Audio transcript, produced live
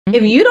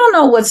If you don't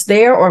know what's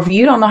there, or if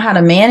you don't know how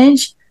to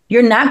manage,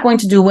 you're not going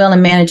to do well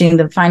in managing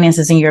the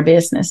finances in your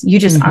business. You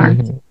just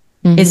aren't.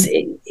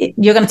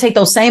 You're going to take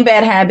those same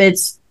bad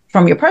habits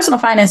from your personal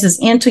finances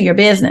into your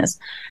business.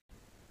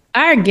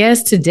 Our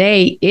guest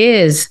today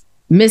is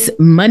Miss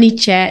Money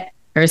Chat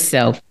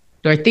herself,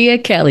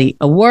 Dorethia Kelly,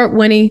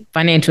 award-winning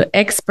financial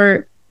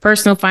expert,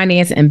 personal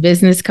finance and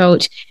business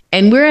coach.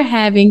 And we're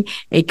having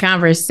a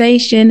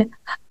conversation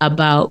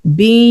about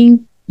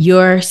being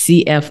your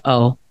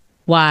CFO,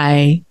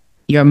 why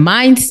your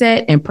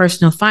mindset and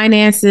personal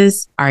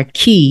finances are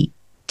key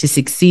to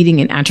succeeding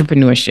in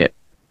entrepreneurship.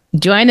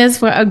 Join us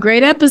for a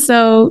great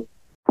episode.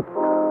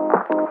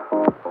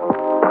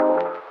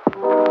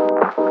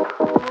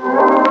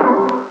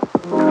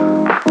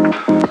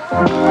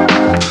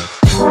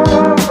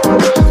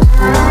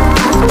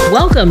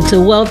 Welcome to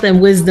Wealth and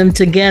Wisdom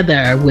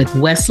Together with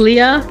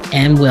Wesleya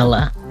and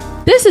Willa.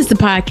 This is the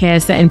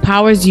podcast that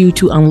empowers you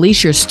to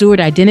unleash your steward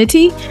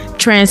identity,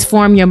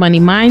 transform your money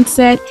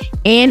mindset,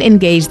 and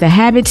engage the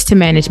habits to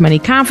manage money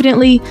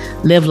confidently,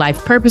 live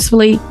life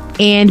purposefully,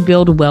 and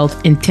build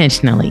wealth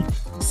intentionally.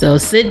 So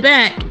sit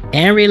back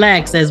and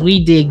relax as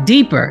we dig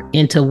deeper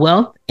into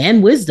wealth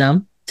and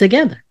wisdom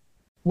together.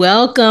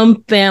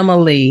 Welcome,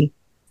 family.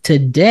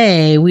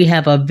 Today, we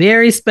have a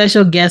very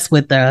special guest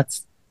with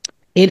us.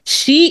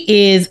 She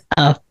is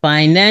a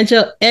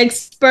financial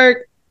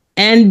expert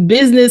and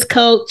business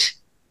coach,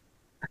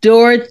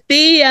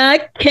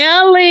 Dorethia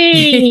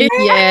Kelly.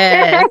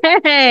 Yeah.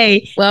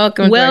 Hey,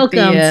 welcome,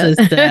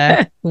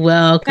 sister.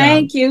 Welcome.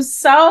 Thank you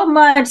so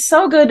much.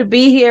 So good to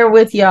be here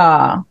with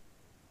y'all.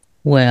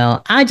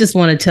 Well, I just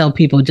want to tell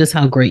people just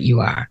how great you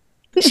are.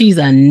 She's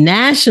a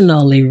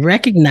nationally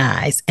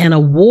recognized and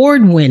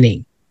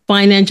award-winning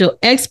financial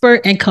expert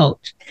and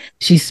coach.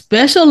 She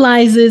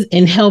specializes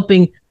in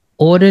helping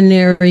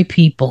ordinary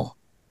people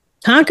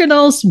conquer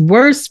those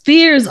worst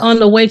fears on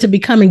the way to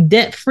becoming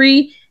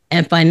debt-free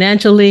and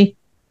financially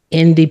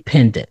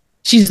independent.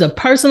 She's a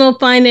personal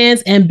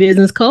finance and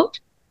business coach.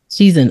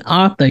 She's an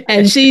author,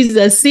 and she's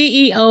the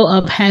CEO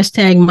of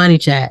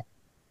 #MoneyChat.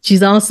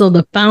 She's also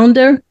the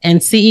founder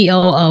and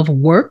CEO of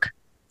Work,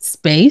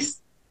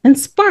 Space, and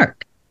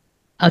Spark,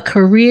 a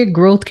career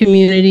growth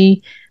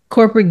community,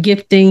 corporate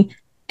gifting,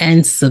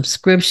 and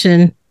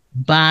subscription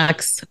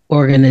box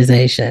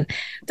organization.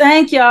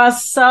 Thank y'all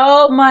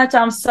so much.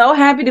 I'm so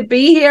happy to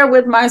be here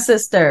with my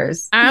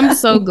sisters. I'm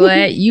so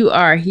glad you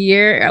are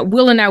here.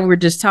 Will and I were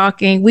just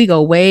talking. We go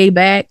way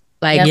back,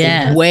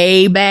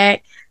 way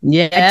back.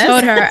 Yes. I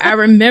told her I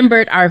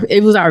remembered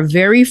it was our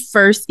very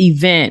first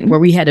event where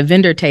we had a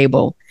vendor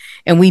table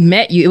and we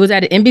met you. It was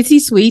at an Embassy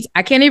Suites.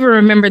 I can't even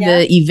remember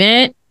the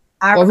event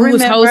or who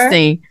was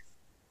hosting.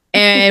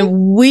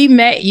 And we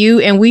met you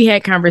and we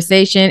had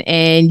conversation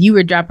and you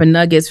were dropping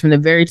nuggets from the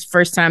very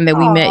first time that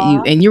we met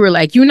you. And you were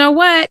like, you know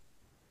what?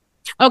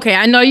 Okay,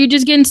 I know you're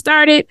just getting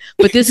started,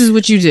 but this is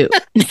what you do.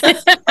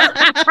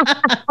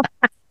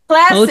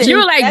 Classic. You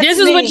were like, this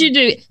is what you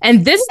do.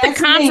 And this is the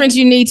conference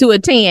you need to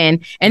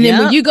attend. And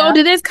then when you go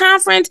to this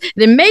conference,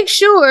 then make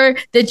sure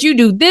that you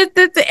do this.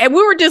 And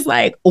we were just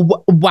like,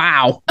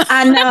 wow.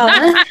 I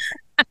know.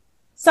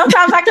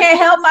 Sometimes I can't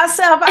help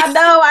myself. I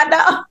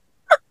know.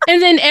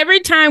 And then every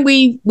time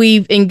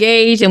we've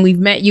engaged and we've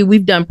met you,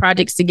 we've done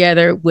projects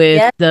together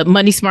with the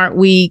Money Smart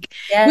Week.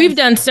 Yes. We've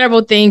done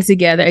several things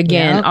together.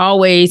 Again,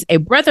 always a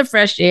breath of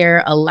fresh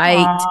air, a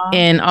light,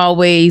 and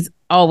always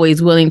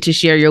willing to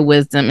share your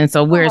wisdom. And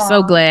so we're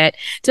so glad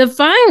to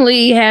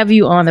finally have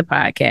you on the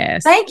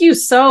podcast. Thank you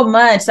so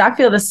much. I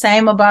feel the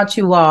same about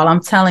you all.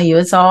 I'm telling you,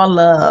 it's all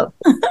love.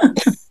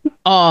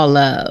 All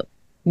love.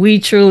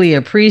 We truly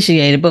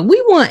appreciate it, but we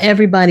want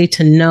everybody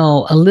to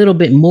know a little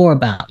bit more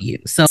about you.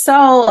 So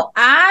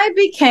I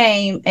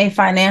became a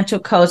financial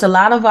coach. A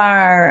lot of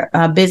our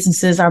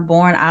businesses are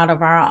born out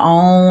of our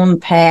own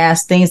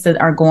past, things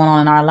that are going on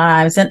in our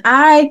lives. And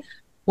I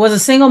was a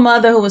single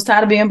mother who was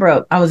tired of being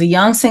broke. I was a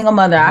young single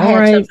mother. I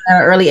had children at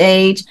an early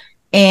age,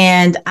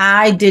 and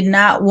I did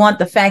not want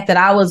the fact that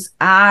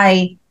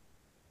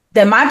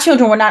that my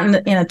children were not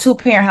in a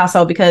two-parent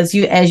household, because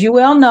as you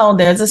well know,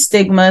 there's a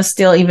stigma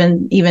still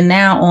even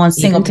now on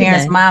single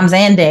parents, moms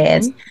and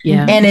dads.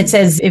 Yeah. And it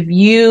says if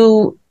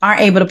you aren't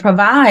able to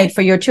provide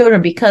for your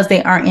children because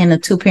they aren't in a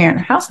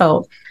two-parent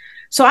household.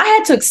 So I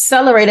had to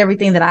accelerate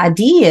everything that I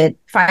did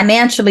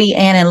financially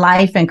and in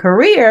life and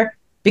career,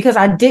 because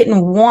I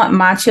didn't want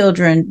my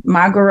children,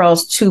 my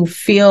girls, to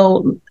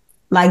feel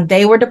like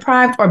they were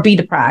deprived or be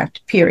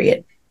deprived,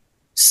 period.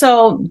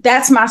 So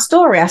that's my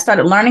story. I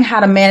started learning how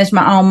to manage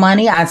my own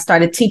money. I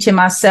started teaching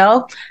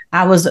myself.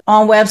 I was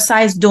on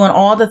websites doing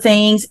all the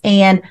things.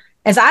 And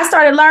as I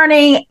started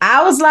learning,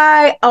 I was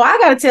like, oh, I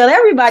got to tell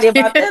everybody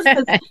about this,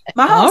 because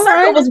my whole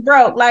circle was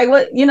broke. Like,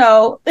 what,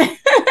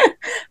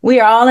 we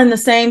are all in the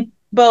same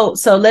boat.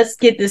 So let's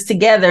get this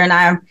together.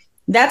 And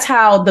that's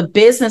how the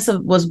business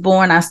was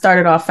born. I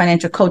started off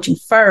financial coaching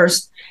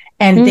first.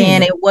 And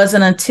then it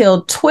wasn't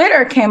until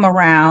Twitter came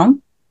around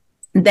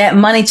that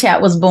Money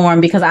Chat was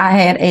born, because I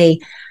had a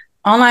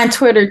online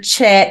Twitter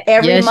chat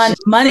every Yes.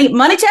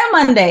 money chat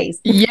Mondays.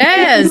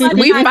 Yes,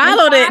 we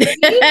followed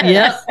it.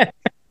 Yep.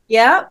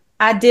 Yep.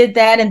 I did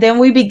that. And then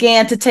we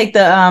began to take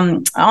the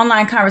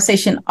online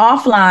conversation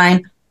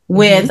offline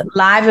with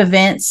live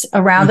events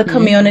around the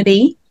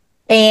community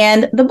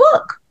and the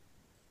book.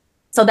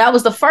 So that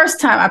was the first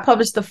time I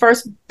published the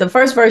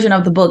first version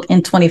of the book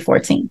in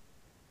 2014.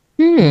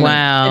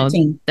 Wow.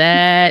 15.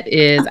 That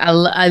is,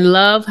 I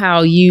love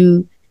how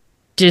you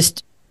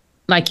just,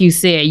 like you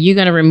said, you're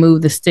going to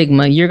remove the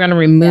stigma. You're going to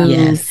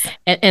remove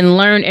and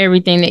learn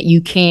everything that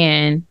you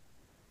can.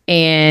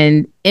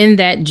 And in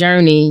that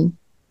journey,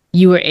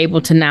 you were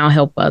able to now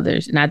help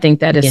others. And I think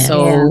that is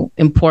so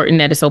important.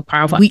 That is so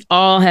powerful. We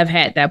all have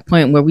had that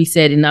point where we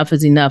said enough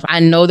is enough.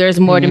 I know there's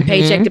more than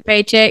paycheck to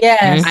paycheck.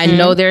 Yes. I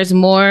know there's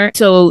more.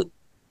 So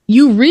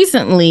you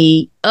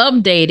recently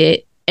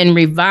updated and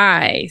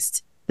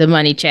revised the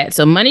Money Chat.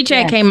 So Money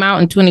Chat came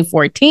out in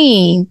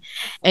 2014.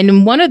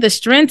 And one of the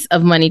strengths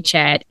of Money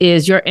Chat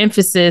is your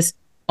emphasis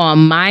on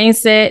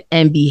mindset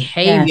and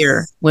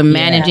behavior when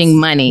managing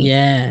money.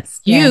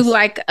 You,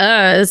 like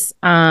us,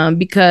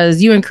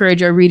 because you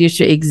encourage your readers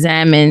to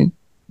examine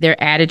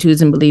their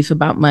attitudes and beliefs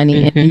about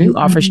money, and you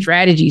offer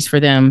strategies for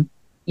them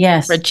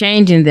for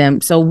changing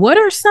them. So what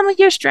are some of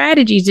your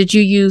strategies that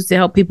you use to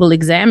help people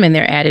examine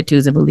their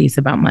attitudes and beliefs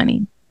about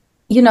money?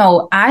 You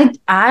know, I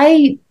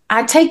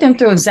take them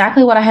through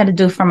exactly what I had to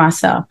do for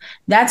myself.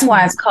 That's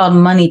why it's called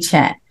Money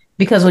Chat,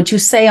 because what you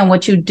say and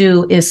what you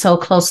do is so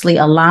closely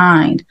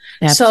aligned.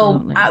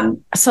 Absolutely.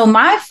 So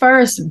my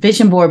first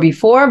vision board,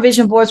 before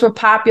vision boards were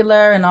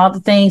popular and all the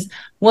things,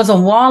 was a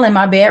wall in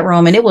my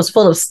bedroom, and it was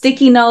full of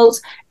sticky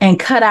notes and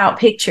cut out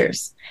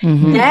pictures.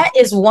 That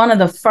is one of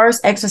the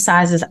first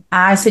exercises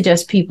I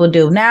suggest people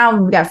do. Now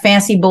we've got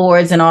fancy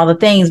boards and all the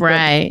things,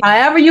 but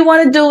however you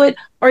want to do it,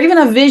 or even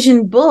a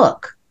vision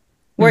book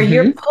where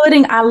you're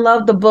putting, I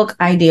love the book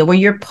idea, where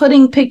you're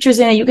putting pictures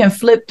in and you can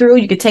flip through,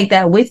 you can take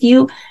that with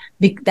you.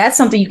 That's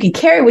something you can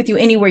carry with you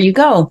anywhere you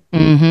go.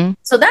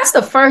 So that's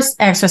the first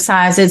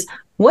exercise is,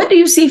 what do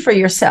you see for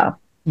yourself?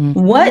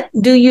 What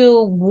do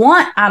you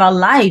want out of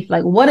life?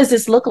 Like, what does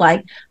this look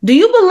like? Do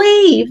you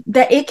believe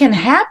that it can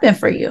happen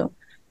for you?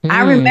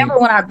 I remember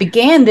when I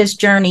began this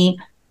journey,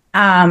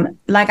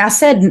 like I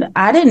said,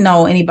 I didn't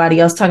know anybody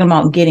else talking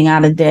about getting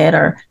out of debt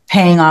or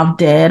paying off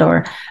debt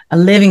or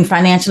living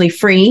financially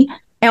free.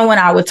 And when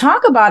I would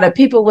talk about it,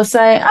 people would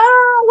say,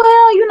 oh,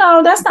 well, you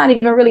know, that's not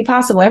even really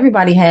possible.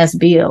 Everybody has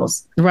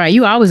bills. Right.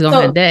 You always going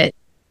to have debt.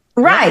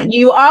 Right.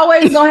 You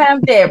always going to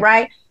have debt.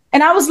 Right.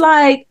 And I was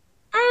like,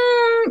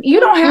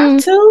 you don't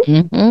have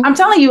to. I'm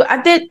telling you,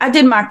 I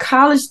did my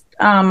college,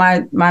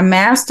 my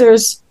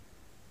master's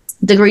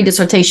degree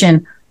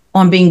dissertation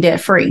on being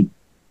debt free.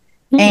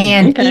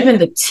 And even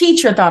the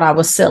teacher thought I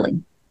was silly.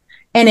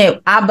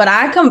 And but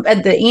I come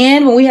at the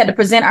end, when we had to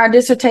present our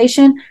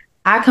dissertation,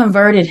 I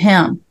converted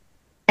him.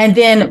 And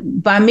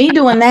then by me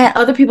doing that,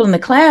 other people in the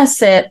class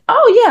said,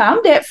 oh, yeah,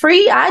 I'm debt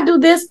free. I do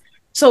this.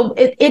 So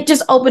it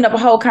just opened up a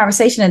whole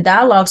conversation and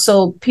dialogue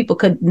so people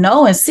could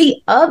know and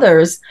see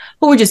others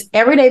who were just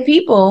everyday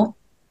people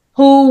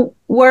who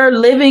were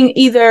living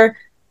either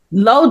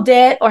low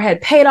debt or had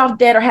paid off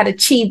debt or had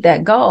achieved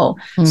that goal.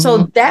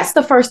 So that's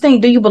the first thing.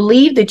 Do you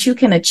believe that you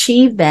can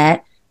achieve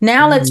that?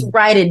 Now let's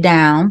write it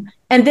down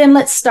and then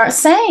let's start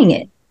saying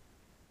it.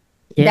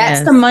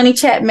 That's the Money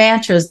Chat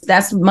mantras.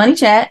 That's Money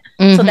Chat.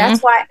 So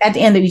that's why at the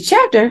end of each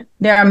chapter,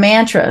 there are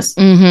mantras.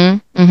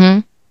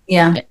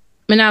 Yeah.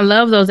 And I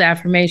love those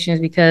affirmations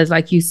because,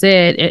 like you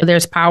said,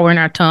 there's power in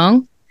our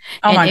tongue.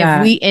 Oh my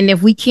God.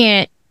 If we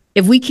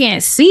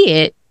can't see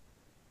it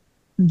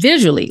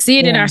visually, see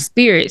it in our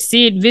spirit,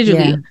 see it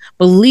visually,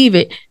 believe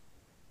it.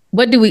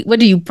 What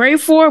do you pray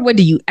for? What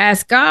do you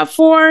ask God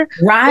for?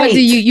 Right. What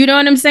do you know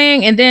what I'm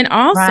saying? And then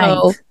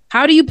also,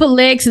 how do you put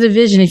legs to the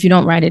vision if you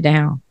don't write it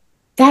down?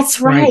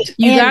 That's right.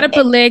 You got to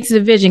put legs to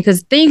the vision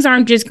because things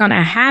aren't just going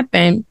to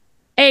happen,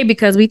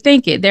 because we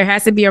think it. There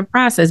has to be a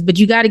process, but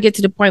you got to get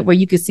to the point where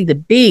you can see the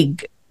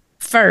big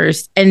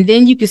first, and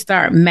then you can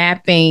start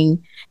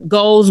mapping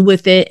goals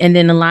with it and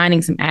then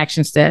aligning some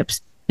action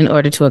steps in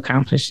order to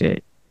accomplish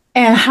it.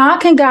 And how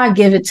can God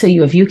give it to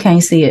you if you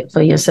can't see it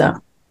for yourself?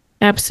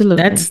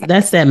 Absolutely. That's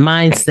that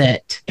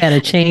mindset. Got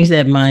to change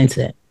that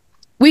mindset.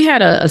 We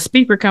had a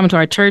speaker come to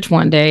our church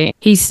one day.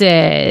 He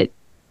said,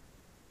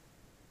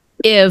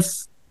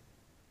 if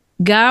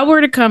God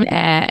were to come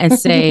and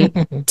say,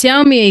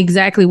 tell me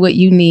exactly what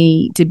you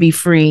need to be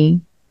free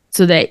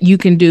so that you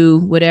can do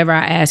whatever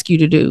I ask you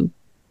to do,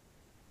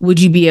 would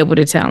you be able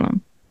to tell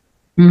him?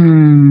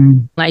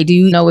 Like, do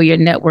you know what your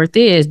net worth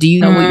is? Do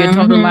you know what your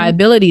total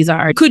liabilities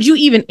are? Could you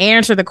even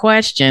answer the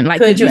question? Like,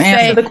 could you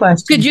answer the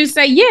question? Could you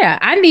say, yeah,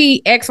 I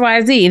need X,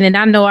 Y, Z, and then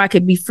I know I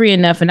could be free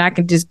enough and I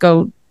can just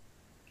go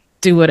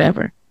do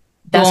whatever.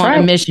 That's go on right.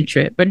 a mission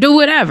trip, or do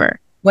whatever.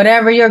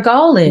 Whatever your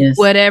goal is.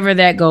 Whatever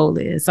that goal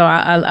is. So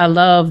I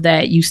love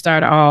that you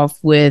start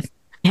off with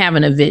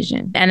having a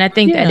vision. And I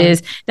think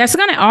that's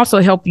going to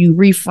also help you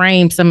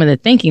reframe some of the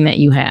thinking that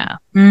you have.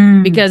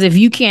 Because if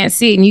you can't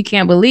see it and you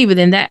can't believe it,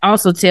 then that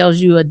also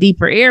tells you a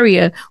deeper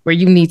area where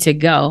you need to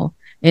go.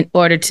 in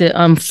order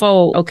to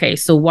unfold. Okay,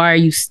 so why are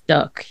you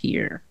stuck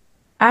here?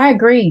 I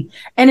agree.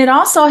 And it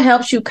also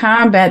helps you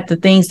combat the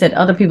things that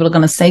other people are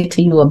going to say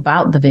to you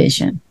about the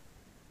vision.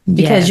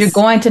 Because you're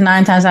going to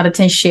 9 times out of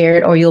 10 share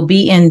it, or you'll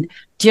be in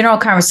general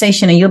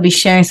conversation and you'll be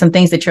sharing some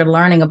things that you're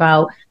learning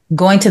about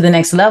going to the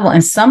next level.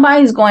 And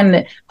somebody's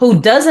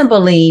who doesn't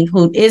believe,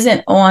 who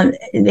isn't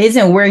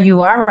where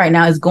you are right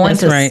now, is going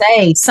to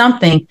say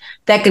something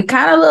that could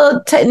kind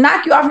of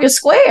knock you off your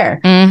square.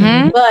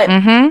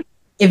 But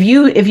if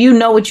you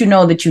know what you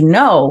know that you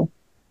know,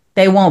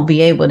 they won't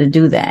be able to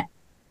do that.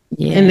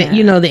 Yeah. And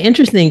the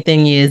interesting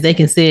thing is they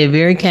can say it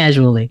very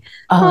casually.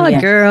 Oh,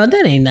 girl,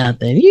 that ain't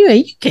nothing.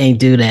 You can't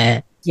do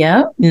that.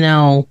 Yeah.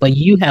 No, but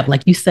you have,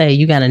 like you say,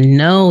 you got to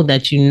know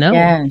that you know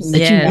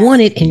that you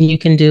want it and you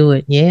can do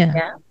it.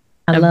 Yeah.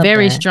 A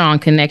very strong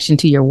connection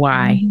to your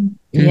why.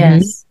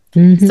 Yes.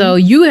 So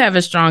you have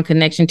a strong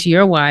connection to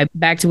your why.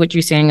 Back to what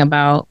you're saying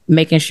about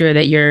making sure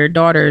that your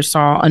daughter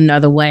saw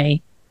another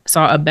way,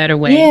 saw a better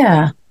way.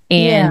 Yeah.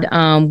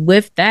 And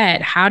with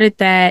that, how did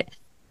that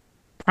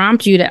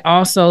prompt you to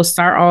also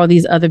start all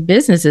these other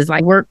businesses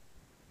like work?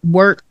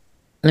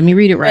 Let me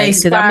read it right,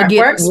 because I'm gonna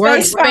get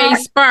Workspace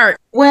Spark.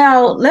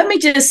 Well, let me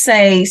just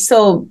say,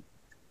 so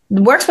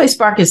Workspace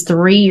Spark is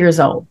 3 years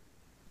old,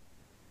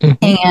 and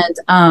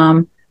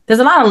there's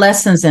a lot of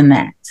lessons in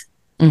that.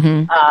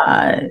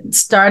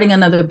 Starting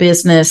another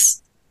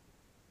business,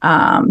 there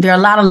are a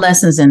lot of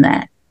lessons in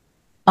that,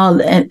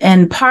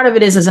 and part of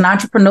it is, as an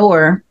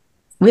entrepreneur,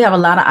 we have a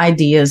lot of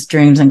ideas,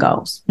 dreams, and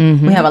goals.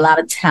 We have a lot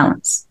of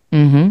talents.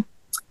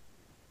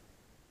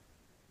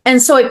 And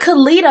so it could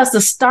lead us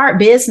to start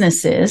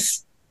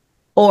businesses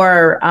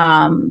or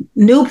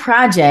new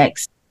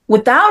projects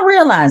without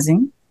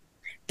realizing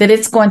that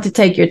it's going to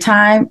take your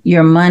time,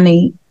 your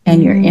money,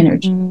 and your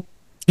energy.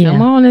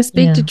 Come on and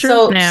speak the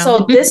truth now.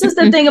 So this is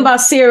the thing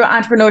about serial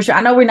entrepreneurship.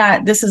 I know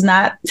this is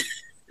not.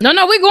 No,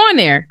 we're going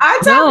there.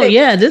 We're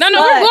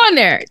going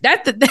there.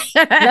 That's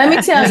let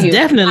me tell you.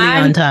 Definitely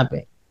on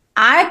topic.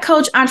 I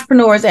coach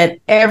entrepreneurs at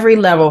every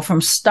level,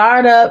 from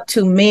startup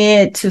to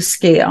mid to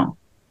scale.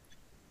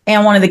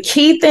 And one of the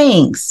key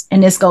things,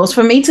 and this goes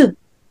for me too,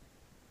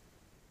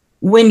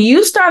 when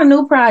you start a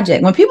new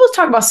project, when people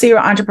talk about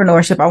serial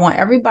entrepreneurship, I want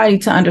everybody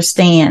to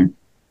understand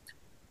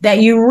that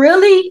you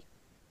really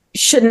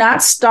should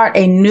not start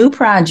a new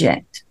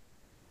project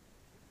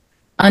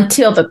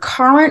until the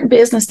current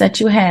business that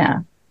you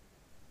have,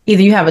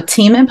 either you have a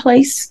team in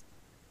place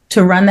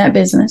to run that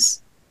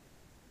business,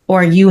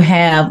 or you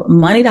have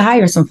money to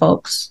hire some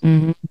folks,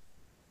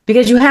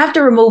 because you have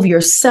to remove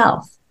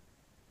yourself.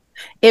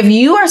 If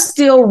you are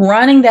still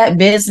running that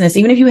business,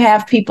 even if you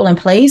have people in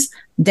place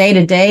day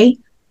to day,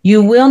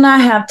 you will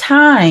not have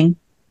time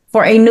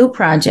for a new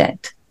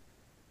project,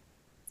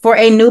 for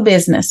a new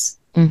business,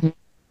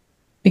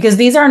 because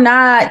these are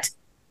not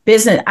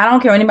business. I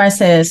don't care what anybody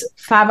says,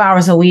 5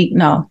 hours a week.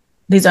 No,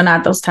 these are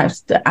not those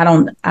types. I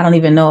don't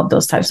even know of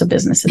those types of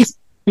businesses,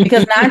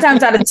 because 9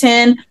 times out of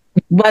 10,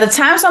 by the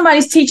time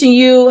somebody's teaching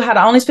you how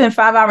to only spend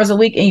 5 hours a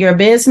week in your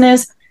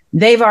business,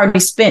 they've already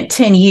spent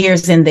 10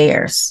 years in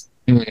theirs.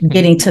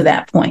 Getting to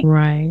that point.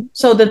 Right.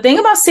 So the thing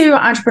about serial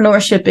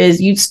entrepreneurship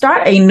is you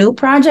start a new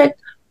project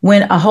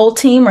when a whole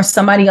team or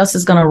somebody else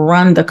is going to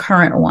run the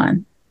current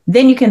one.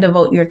 Then you can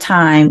devote your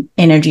time,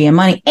 energy, and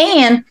money.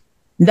 And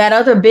that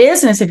other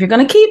business, if you're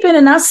going to keep it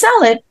and not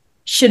sell it,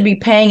 should be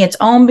paying its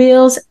own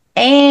bills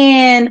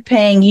and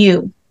paying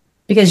you,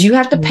 because you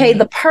have to pay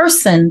the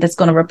person that's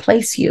going to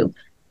replace you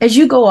as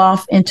you go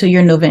off into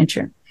your new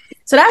venture.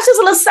 So that's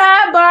just a little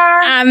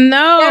sidebar. I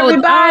know.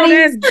 Everybody. Oh,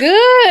 that's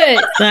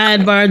good.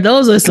 Sidebar.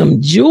 Those are some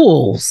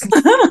jewels.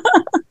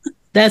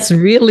 That's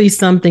really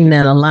something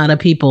that a lot of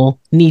people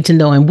need to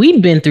know. And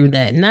we've been through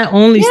that. Not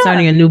only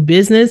starting a new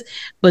business,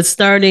 but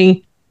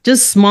starting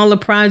just smaller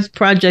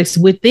projects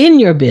within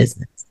your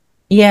business.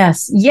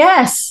 Yes.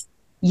 There's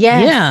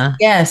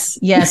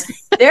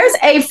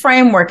a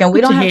framework, and we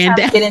don't have time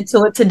to get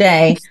into it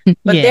today,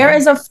 but there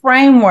is a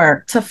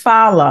framework to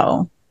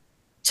follow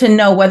to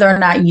know whether or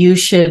not you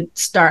should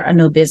start a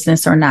new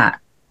business or not,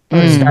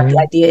 or start the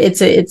idea.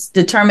 It's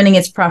determining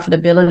its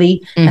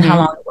profitability and how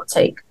long it will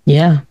take.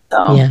 Yeah.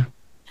 So. Yeah.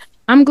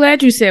 I'm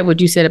glad you said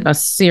what you said about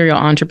serial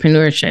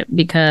entrepreneurship,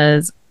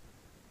 because,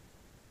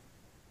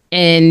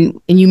 and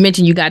you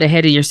mentioned you got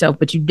ahead of yourself,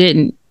 but you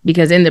didn't,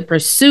 because in the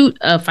pursuit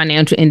of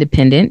financial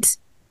independence,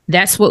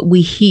 that's what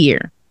we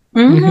hear.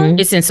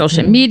 It's in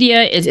social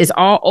media. It's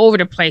all over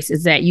the place.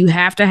 Is that you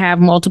have to have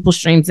multiple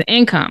streams of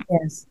income.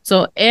 Yes.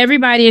 So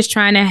everybody is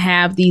trying to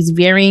have these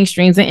varying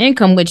streams of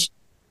income, which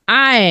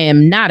I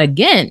am not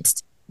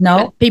against.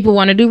 No. People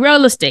want to do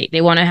real estate.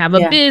 They want to have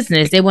a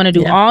business. They want to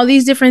do all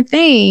these different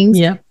things.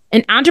 Yeah.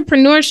 And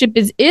entrepreneurship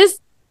is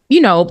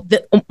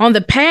on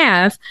the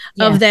path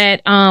of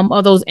that,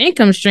 of those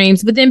income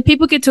streams. But then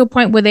people get to a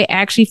point where they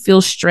actually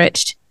feel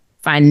stretched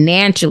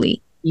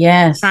financially.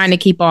 Yes. Trying to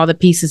keep all the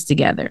pieces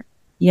together.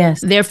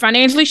 Yes. They're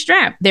financially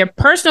strapped. Their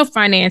personal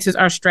finances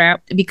are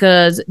strapped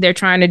because they're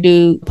trying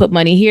to put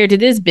money here to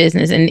this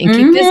business and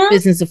keep this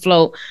business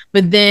afloat.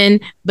 But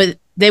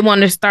they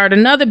want to start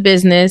another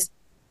business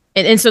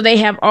And so they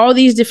have all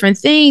these different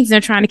things. They're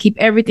trying to keep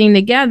everything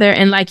together.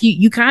 And like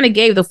you kind of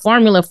gave the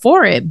formula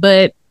for it,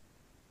 but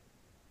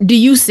do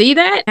you see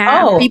that?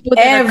 People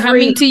that are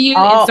coming to you?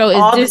 All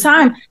the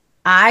time.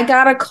 I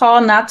got a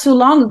call not too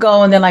long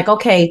ago and they're like,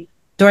 okay,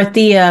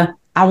 Dorethia,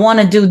 I want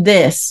to do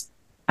this.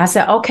 I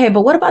said, okay,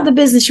 but what about the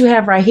business you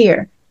have right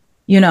here?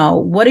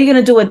 What are you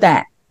going to do with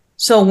that?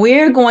 So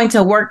we're going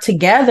to work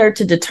together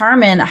to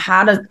determine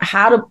how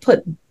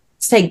to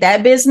take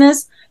that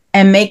business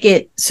and make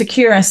it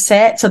secure and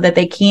set so that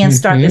they can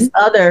start this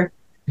other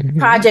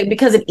project,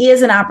 because it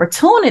is an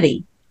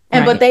opportunity.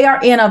 But they are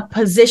in a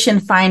position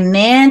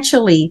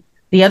financially.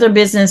 The other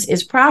business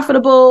is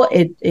profitable.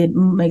 It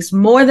makes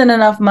more than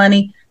enough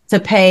money to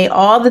pay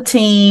all the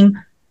team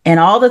and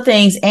all the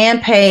things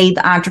and pay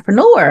the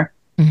entrepreneur.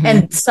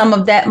 And some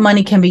of that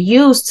money can be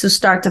used to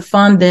start to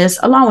fund this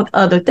along with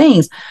other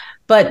things.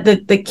 But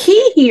the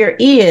key here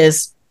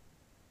is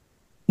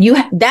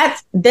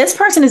this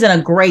person is in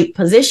a great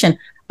position.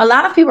 A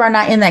lot of people are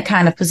not in that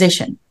kind of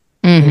position.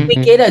 We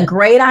get a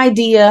great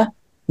idea.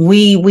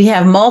 We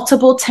have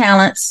multiple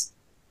talents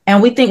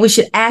and we think we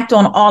should act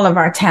on all of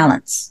our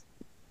talents.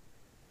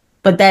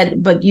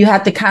 But you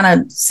have to kind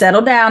of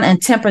settle down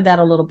and temper that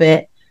a little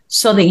bit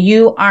so that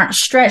you aren't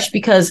stretched,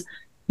 because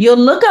you'll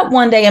look up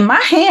one day and my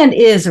hand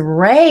is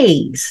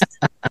raised.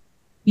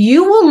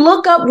 You will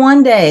look up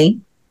one day.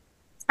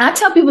 I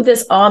tell people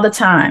this all the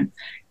time.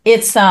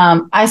 It's,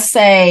 I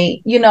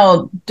say,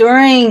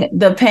 during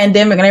the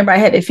pandemic and everybody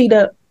had their feet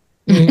up,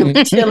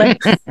 chilling.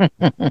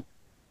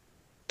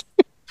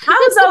 I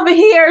was over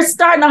here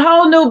starting a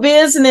whole new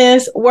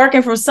business,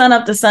 working from sun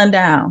up to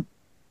sundown.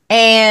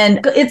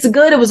 And it's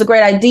good. It was a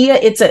great idea.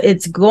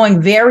 It's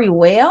going very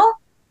well,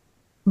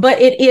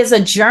 but it is a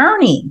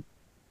journey.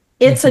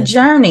 It's a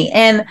journey.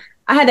 And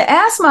I had to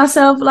ask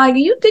myself, like,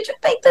 did you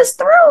think this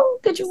through?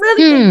 Did you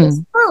really think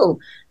this through?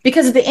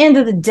 Because at the end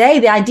of the day,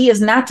 the idea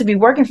is not to be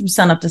working from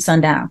sun up to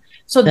sundown.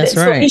 So that's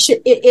right. So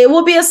it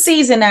will be a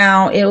season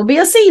now. It will be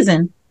a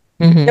season.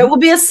 There will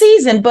be a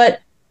season,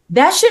 but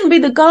that shouldn't be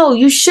the goal.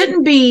 You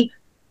shouldn't be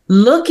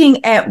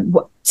looking at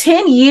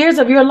 10 years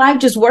of your life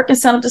just working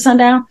sun up to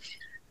sundown.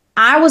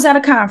 I was at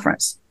a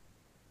conference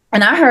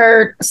and I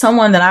heard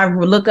someone that I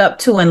look up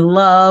to and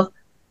love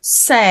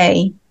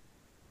say,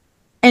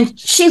 and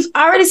she's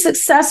already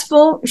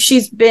successful.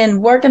 She's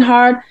been working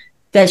hard,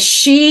 that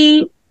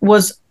she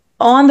was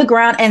on the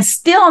ground and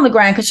still on the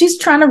ground because she's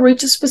trying to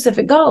reach a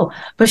specific goal.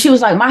 But she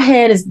was like, my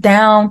head is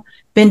down,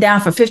 been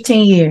down for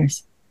 15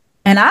 years.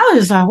 And I was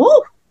just like,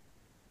 whoa.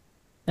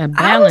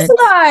 I was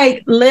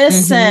like,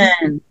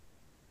 listen,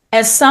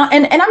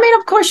 and I mean,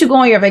 of course you go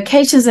on your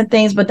vacations and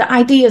things, but the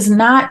idea is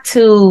not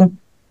to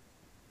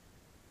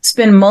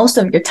spend most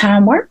of your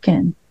time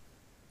working.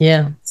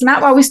 Yeah. It's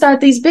not why we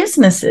start these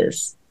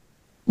businesses.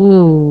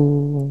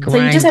 Ooh. So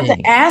you just have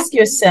to ask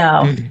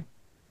yourself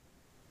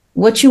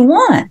what you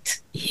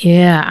want.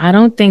 Yeah, I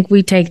don't think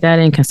we take that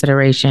in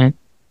consideration.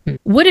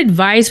 What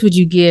advice would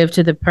you give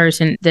to the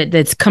person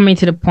that's coming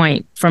to the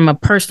point from a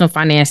personal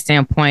finance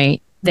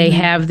standpoint? They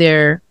have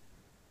their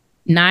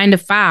 9 to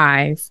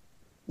 5,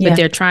 but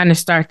they're trying to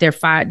start their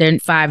 5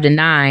 to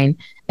 9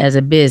 as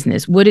a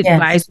business. What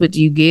advice would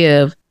you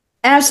give?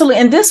 Absolutely.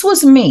 And this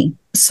was me.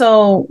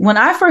 So when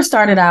I first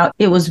started out,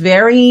 it was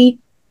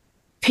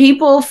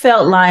people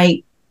felt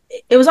like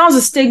it was always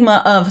a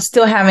stigma of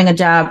still having a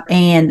job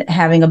and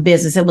having a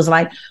business. It was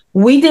like,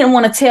 we didn't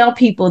want to tell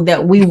people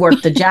that we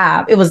worked a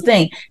job. It was a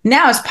thing.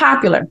 Now it's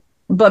popular.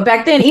 But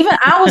back then, even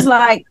I was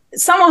like,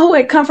 someone who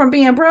had come from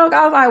being broke,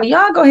 I was like, well,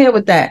 y'all go ahead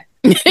with that.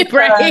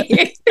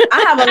 Right.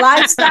 I have a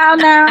lifestyle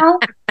now.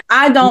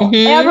 I don't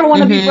ever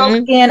want to be broke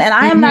again. And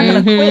I am not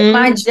going to quit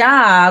my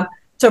job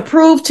to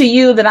prove to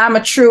you that I'm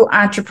a true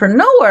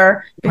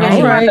entrepreneur because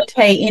you're not going to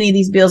pay any of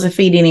these bills and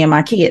feed any of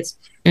my kids.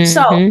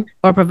 So,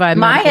 or provide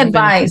my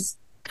advice.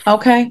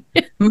 Okay.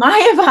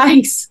 My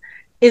advice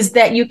is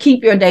that you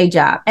keep your day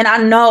job. And I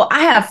know I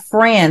have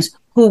friends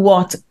who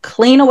walked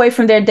clean away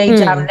from their day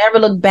job, never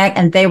looked back,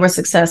 and they were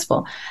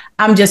successful.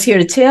 I'm just here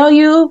to tell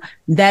you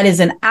that is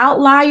an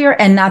outlier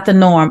and not the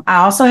norm. I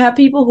also have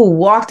people who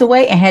walked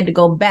away and had to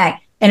go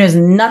back, and there's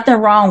nothing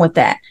wrong with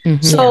that.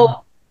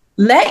 So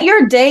let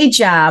your day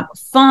job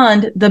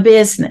fund the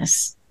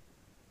business.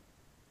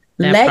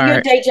 Let your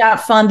day job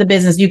fund the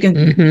business. You can,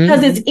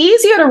 because it's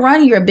easier to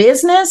run your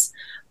business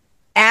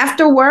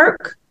after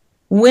work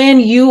when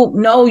you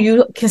know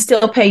you can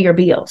still pay your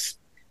bills.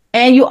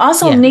 And you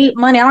also need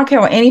money. I don't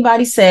care what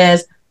anybody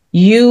says.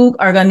 You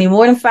are going to need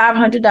more than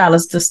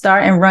 $500 to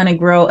start and run and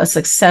grow a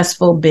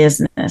successful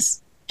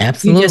business.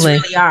 Absolutely. You just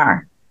really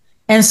are.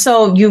 And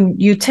so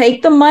you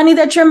take the money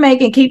that you're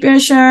making, keep your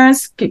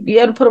insurance, be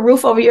able to put a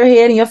roof over your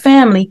head and your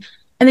family,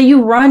 and then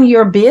you run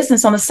your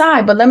business on the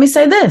side. But let me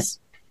say this.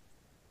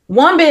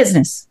 One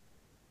business,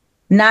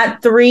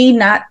 not 3,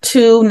 not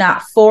 2,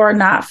 not 4,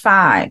 not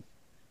 5.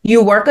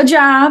 You work a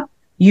job,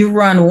 you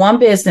run one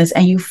business,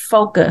 and you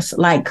focus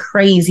like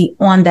crazy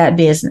on that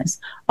business.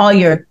 All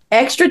your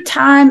extra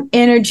time,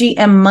 energy,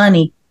 and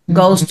money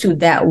goes to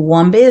that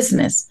one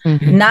business,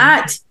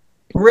 not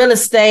real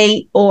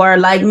estate, or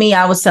like me,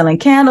 I was selling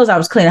candles, I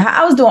was cleaning,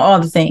 I was doing all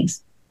the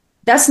things.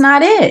 That's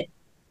not it,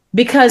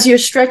 because you're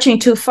stretching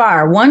too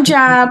far. One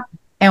job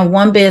and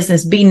one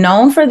business, be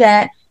known for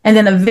that. And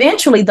then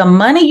eventually the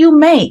money you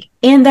make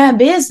in that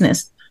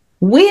business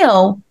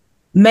will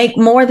make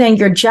more than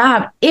your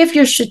job if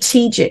you're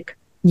strategic.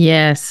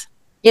 Yes.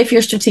 If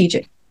you're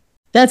strategic.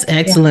 That's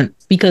excellent,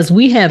 because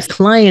we have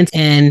clients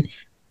and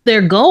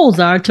their goals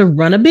are to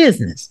run a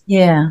business.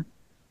 Yeah.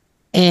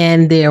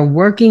 And they're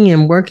working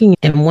and want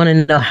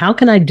to know, how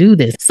can I do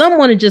this? Some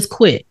want to just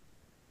quit.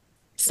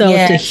 So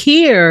to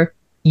hear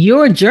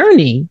your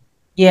journey,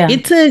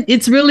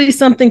 it's really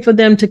something for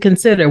them to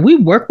consider. We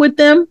work with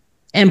them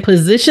and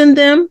position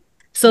them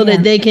so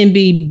that they can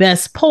be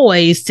best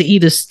poised to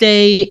either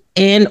stay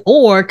and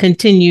or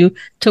continue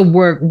to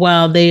work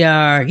while they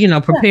are,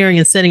 preparing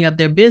and setting up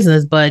their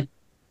business. But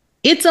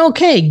it's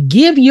okay.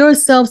 Give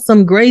yourself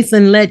some grace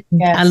and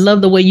I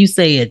love the way you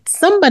say it.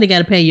 Somebody got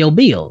to pay your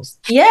bills.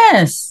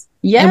 Yes.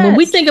 Yes. And when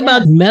we think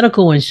about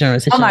medical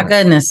insurance, oh my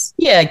goodness.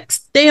 Yeah.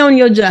 Stay on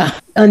your job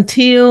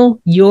until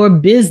your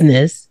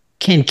business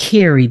can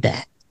carry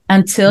that.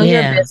 Until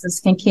your business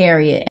can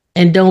carry it.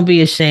 And don't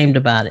be ashamed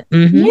about it.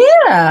 Mm-hmm.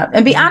 Yeah.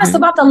 And be honest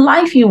about the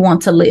life you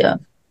want to live.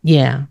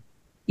 Yeah.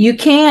 You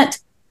can't.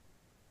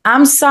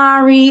 I'm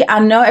sorry. I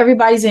know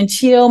everybody's in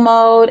chill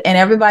mode and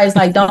everybody's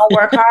like, don't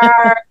work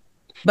hard.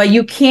 But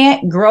you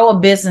can't grow a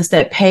business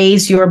that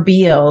pays your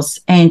bills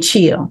and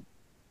chill.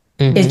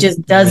 Mm-hmm. It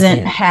just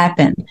doesn't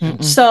happen.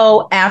 Mm-mm.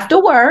 So after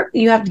work,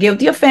 you have to get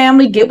with your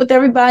family, get with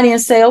everybody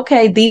and say,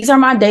 okay, these are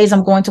my days.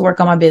 I'm going to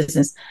work on my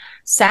business.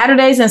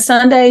 Saturdays and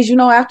Sundays,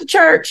 after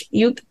church,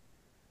 you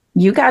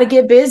got to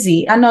get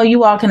busy. I know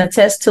you all can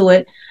attest to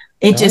it.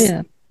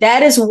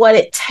 That is what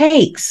it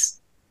takes.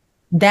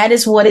 That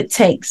is what it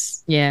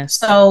takes. Yeah.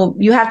 So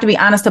you have to be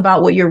honest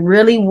about what you're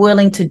really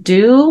willing to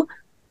do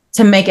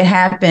to make it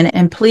happen.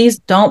 And please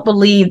don't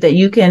believe that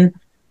you can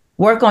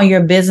work on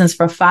your business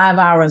for 5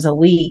 hours a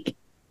week,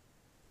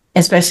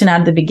 especially not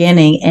at the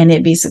beginning, and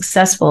it be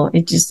successful.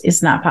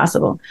 It's not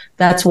possible.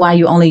 That's why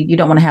you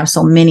don't want to have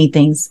so many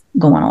things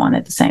going on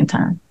at the same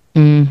time.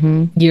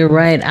 Mm-hmm. You're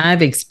right.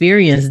 I've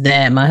experienced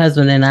that. My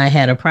husband and I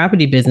had a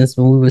property business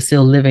when we were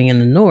still living in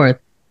the North,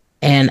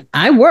 and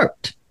I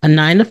worked a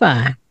 9 to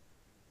 5,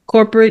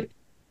 corporate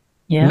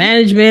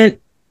management,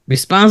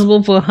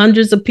 responsible for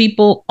hundreds of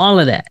people, all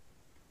of that.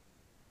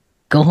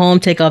 Go home,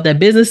 take off that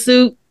business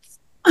suit,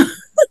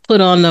 put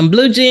on them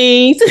blue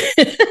jeans.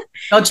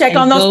 Go check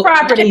on those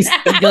properties.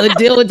 Go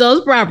deal with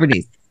those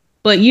properties.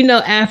 But,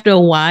 after a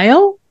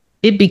while,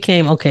 it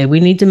became, okay, we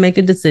need to make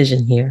a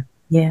decision here.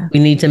 Yeah. We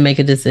need to make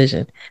a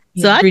decision.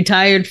 Yeah. So I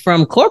retired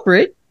from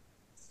corporate.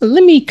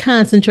 Let me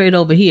concentrate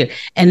over here.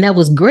 And that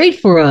was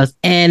great for us.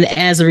 And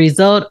as a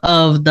result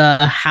of the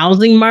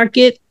housing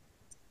market,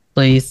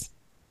 please,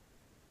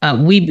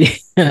 we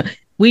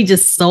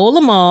just sold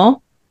them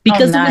all.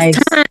 Because it was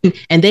time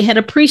and they had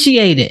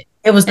appreciated.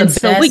 It was the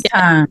best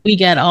time. We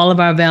got all of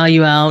our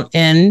value out,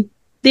 and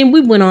then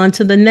we went on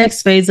to the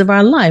next phase of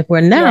our life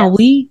where now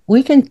we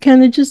can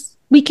kind of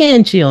we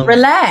can chill.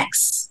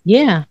 Relax.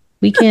 Yeah,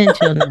 we can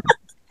chill now.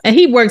 And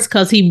he works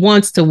because he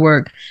wants to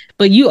work.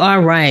 But you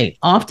are right.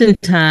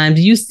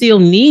 Oftentimes you still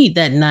need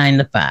that 9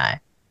 to 5.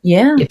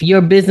 Yeah. If your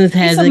business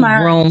hasn't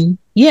grown.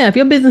 Yeah, if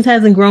your business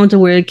hasn't grown to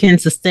where it can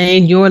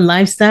sustain your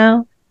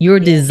lifestyle, your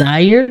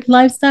desired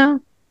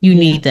lifestyle, you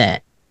need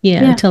that.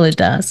 Yeah, until it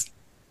does.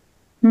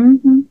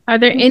 Mm-hmm. Are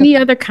there any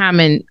other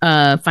common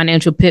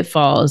financial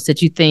pitfalls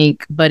that you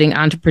think budding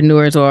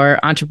entrepreneurs or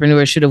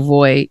entrepreneurs should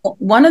avoid?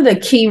 One of the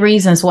key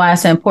reasons why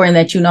it's important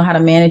that you know how to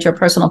manage your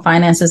personal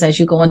finances as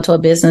you go into a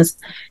business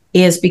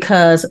is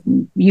because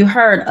you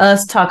heard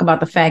us talk about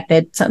the fact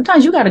that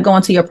sometimes you got to go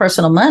into your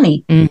personal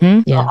money,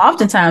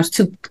 oftentimes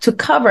to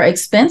cover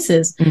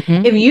expenses.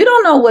 Mm-hmm. If you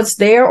don't know what's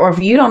there or if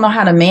you don't know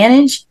how to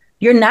manage,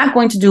 you're not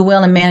going to do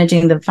well in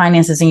managing the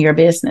finances in your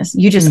business.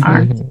 You just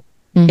aren't.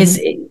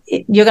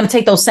 Mm-hmm. You're going to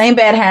take those same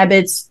bad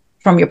habits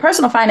from your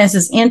personal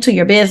finances into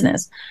your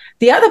business.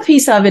 The other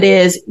piece of it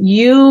is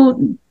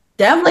you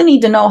definitely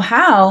need to know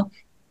how.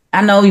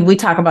 I know we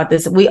talk about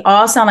this. We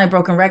all sound like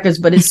broken records,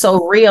 but it's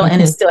so real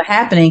and it's still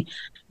happening.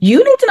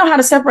 You need to know how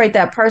to separate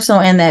that personal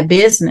and that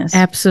business.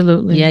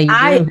 Absolutely. Yeah,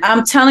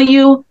 I'm telling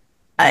you,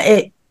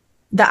 the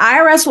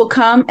IRS will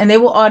come and they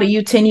will audit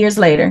you 10 years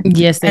later.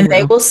 Yes,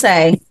 they will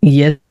say,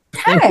 yes.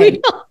 Hey,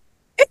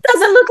 it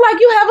doesn't look like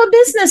you have a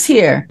business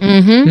here.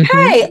 Mm-hmm.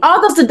 Hey, all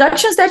those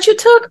deductions that you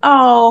took,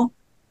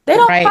 they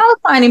don't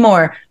qualify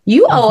anymore.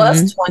 You owe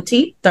us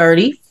 $20,000,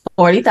 $30,000,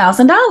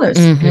 $40,000.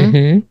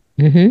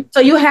 Mm-hmm. Mm-hmm.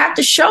 So you have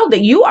to show that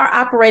you are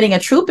operating a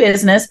true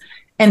business.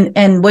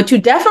 And what you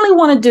definitely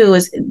want to do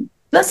is,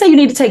 let's say you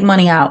need to take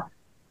money out.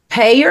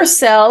 Pay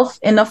yourself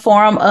in the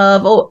form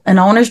of an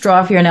owner's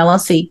draw if you're an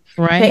LLC.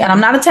 Right. Okay, and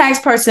I'm not a tax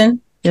person.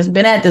 Just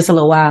been at this a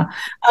little while.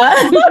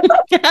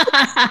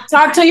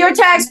 Talk to your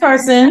tax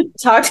person.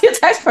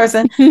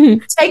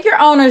 Take your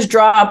owner's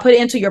draw, put it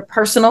into your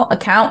personal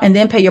account, and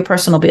then pay your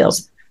personal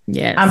bills.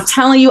 Yes. I'm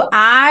telling you,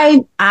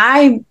 a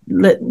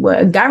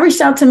guy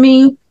reached out to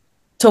me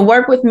to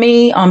work with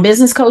me on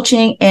business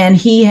coaching, and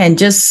he had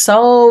just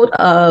sold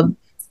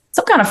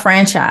some kind of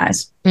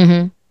franchise.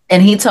 Mm-hmm.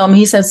 And he told me,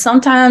 he said,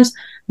 sometimes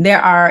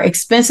there are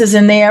expenses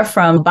in there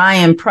from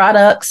buying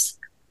products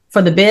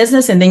for the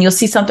business, and then you'll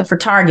see something for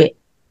Target.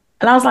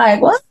 And I was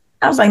like, what?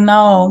 I was like,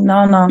 no.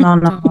 No.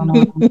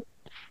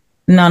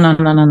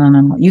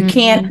 You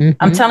can't.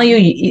 I'm telling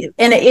you,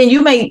 and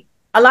you may,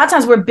 a lot of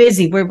times we're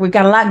busy. We've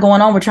got a lot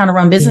going on. We're trying to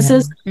run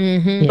businesses,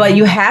 but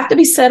you have to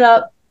be set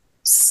up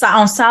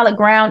on solid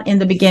ground in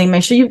the beginning.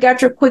 Make sure you've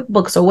got your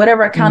QuickBooks or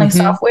whatever accounting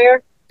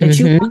software that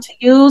you want to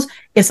use.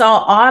 It's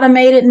all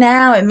automated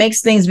now. It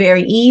makes things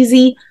very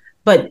easy.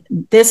 But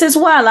this is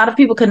why a lot of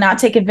people could not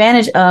take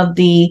advantage of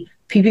the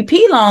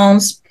PPP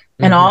loans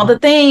and all the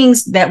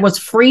things that was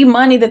free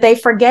money that they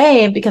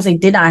forgave because they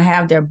did not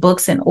have their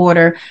books in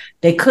order.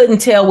 They couldn't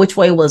tell which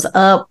way was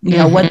up,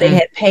 what they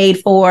had paid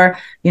for.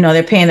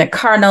 They're paying their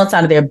car notes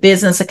out of their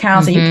business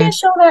accounts. And you can't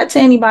show that to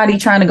anybody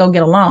trying to go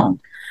get a loan.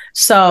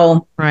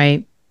 So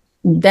right.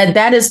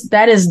 That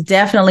is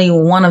definitely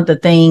one of the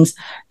things.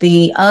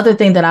 The other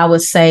thing that I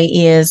would say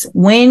is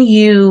when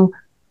you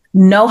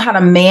know how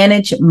to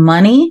manage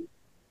money,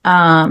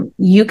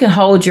 you can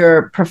hold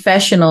your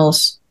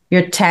professionals,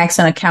 your tax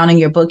and accounting,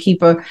 your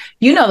bookkeeper,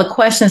 the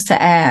questions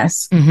to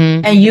ask,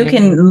 and you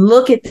can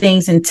look at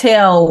things and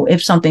tell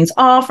if something's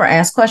off or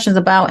ask questions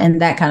about and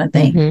that kind of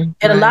thing.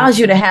 It allows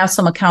you to have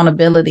some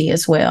accountability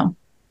as well.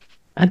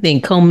 I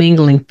think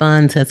commingling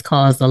funds has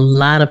caused a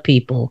lot of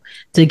people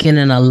to get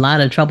in a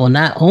lot of trouble,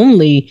 not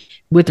only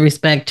with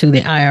respect to the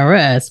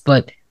IRS,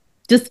 but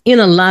just in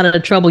a lot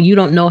of trouble. You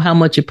don't know how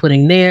much you're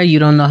putting there. You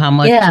don't know how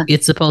much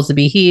it's supposed to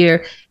be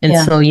here. And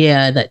so,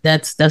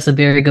 that's a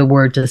very good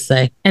word to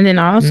say. And then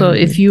also,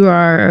 if you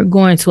are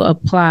going to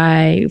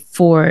apply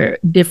for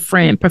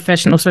different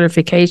professional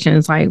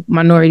certifications like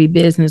minority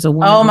business or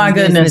woman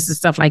business and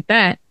stuff like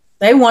that,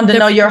 they want to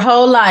know your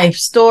whole life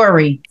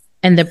story.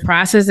 And the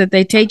process that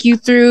they take you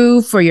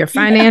through for your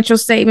financial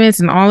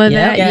statements and all of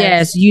that.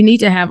 Yes, you need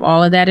to have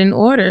all of that in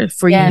order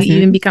for you to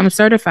even become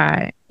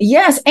certified.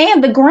 Yes,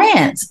 and the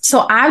grants.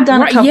 So I've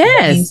done a couple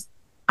things.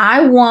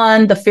 I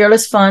won the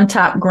Fearless Fund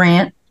Top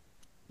Grant.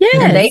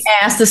 Yes. And they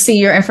asked to see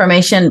your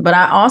information, but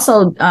I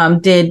also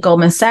did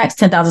Goldman Sachs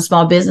 10,000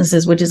 Small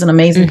Businesses, which is an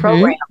amazing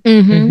program.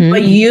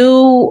 But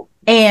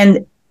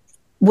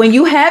when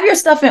you have your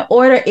stuff in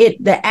order,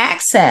 the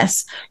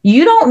access,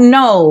 you don't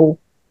know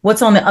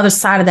what's on the other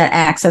side of that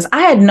access. I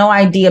had no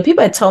idea.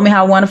 People had told me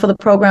how wonderful the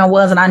program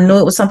was, and I knew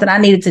it was something I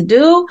needed to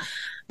do,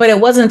 but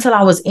it wasn't until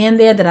I was in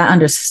there that I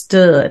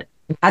understood.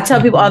 I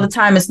tell people all the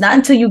time, it's not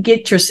until you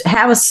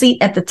have a seat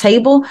at the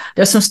table.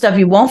 There's some stuff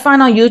you won't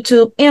find on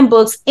YouTube, in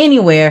books,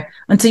 anywhere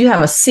until you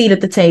have a seat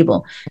at the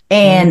table.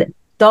 And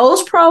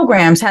those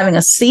programs, having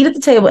a seat at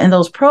the table in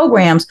those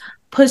programs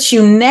puts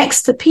you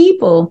next to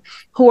people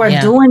who are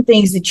doing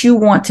things that you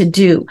want to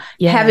do,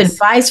 have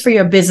advice for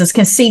your business,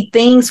 can see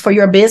things for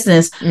your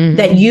business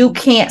that you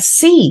can't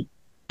see.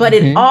 But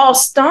it all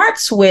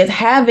starts with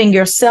having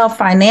yourself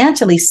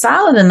financially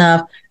solid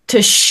enough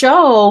to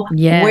show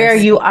where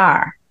you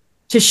are,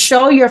 to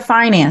show your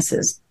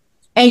finances.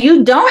 And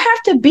you don't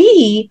have to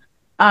be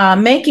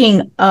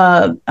making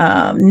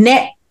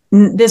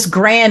this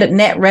grand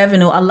net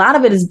revenue. A lot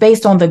of it is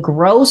based on the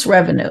gross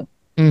revenue.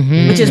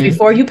 Which is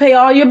before you pay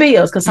all your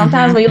bills. Because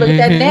sometimes when you look at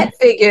that net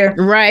figure,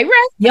 right,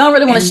 you don't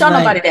really want to show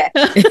nobody that.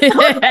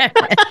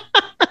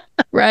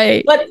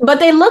 Right. But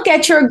they look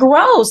at your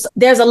gross.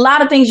 There's a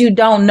lot of things you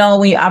don't know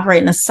when you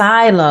operate in a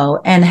silo,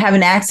 and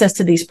having access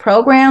to these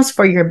programs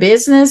for your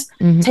business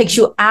takes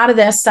you out of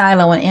that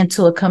silo and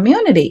into a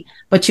community.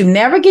 But you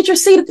never get your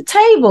seat at the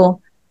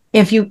table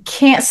if you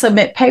can't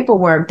submit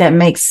paperwork that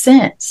makes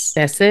sense.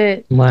 That's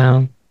it.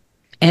 Wow.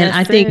 And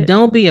I think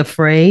don't be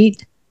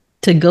afraid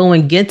to go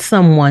and get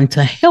someone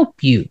to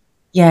help you.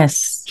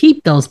 Yes.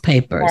 Keep those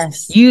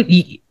papers.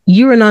 Yes.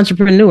 You're an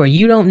entrepreneur.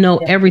 You don't know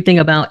everything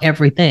about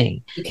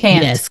everything. You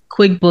can't. Yes,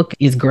 QuickBook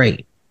is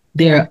great.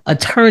 There are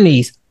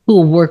attorneys who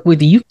will work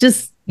with you.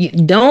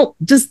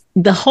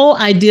 The whole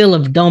ideal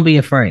of don't be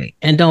afraid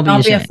and don't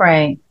be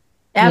afraid.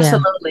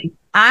 Absolutely. Yeah.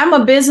 I'm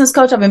a business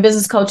coach. I've been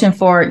business coaching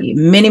for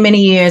many,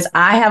 many years.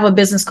 I have a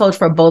business coach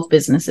for both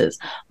businesses.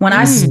 When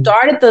I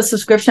started the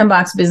subscription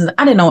box business,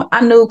 I didn't know.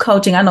 I knew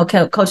coaching. I know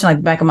coaching like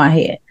the back of my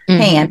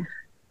hand.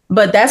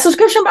 But that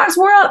subscription box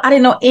world, I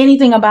didn't know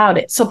anything about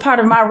it. So part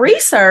of my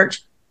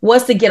research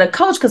was to get a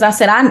coach because I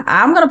said,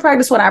 I'm going to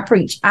practice what I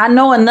preach. I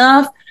know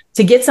enough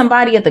to get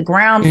somebody at the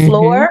ground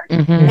floor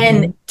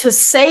and to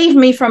save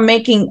me from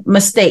making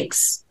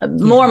mistakes,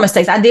 more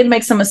mistakes. I did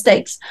make some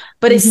mistakes,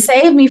 but it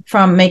saved me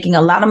from making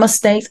a lot of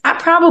mistakes. I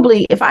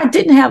probably, if I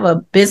didn't have a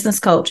business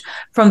coach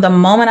from the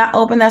moment I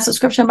opened that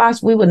subscription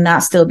box, we would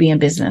not still be in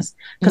business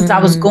because I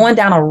was going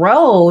down a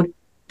road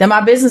that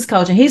my business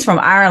coach, and he's from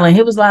Ireland,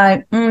 he was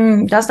like,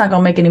 that's not going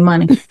to make any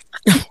money.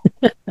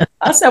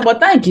 I said, well,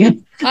 thank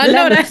you. I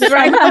know that's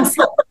right.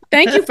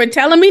 Thank you for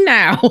telling me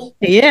now.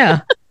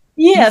 Yeah.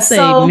 Yeah.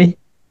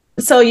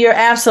 So you're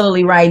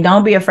absolutely right.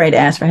 Don't be afraid to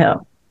ask for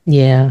help.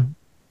 Yeah.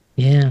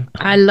 Yeah.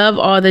 I love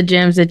all the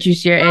gems that you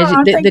share. As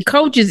Oh, the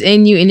coach is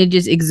in you, and it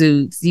just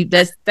exudes.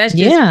 That's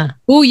just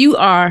who you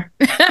are.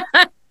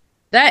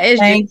 That is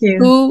just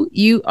who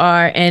you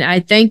are. And I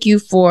thank you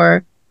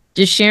for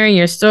just sharing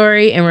your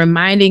story and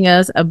reminding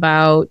us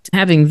about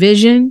having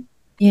vision.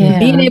 Yeah.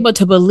 Being able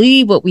to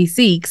believe what we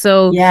seek.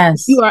 So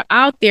you are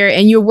out there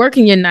and you're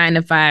working your 9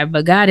 to 5,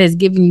 but God has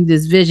given you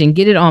this vision.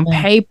 Get it on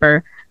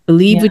paper,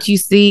 believe what you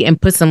see,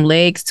 and put some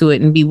legs to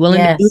it and be willing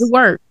to do the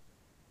work.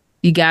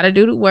 You got to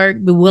do the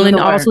work, be willing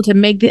also to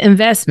make the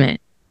investment.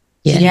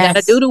 Yes. You got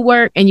to do the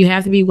work and you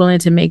have to be willing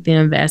to make the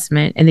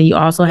investment. And then you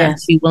also have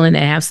to be willing to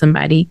have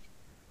somebody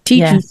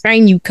teach you,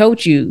 train you,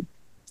 coach you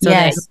so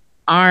that you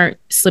aren't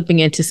slipping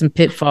into some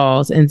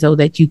pitfalls and so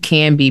that you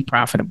can be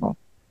profitable.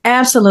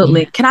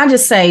 Absolutely. Can I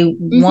just say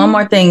one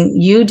more thing?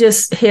 You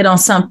just hit on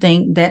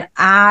something that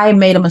I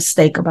made a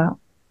mistake about.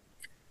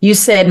 You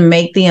said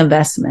make the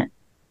investment.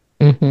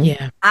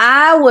 Yeah.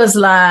 I was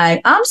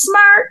like, I'm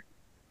smart.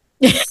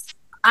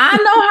 I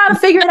know how to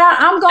figure it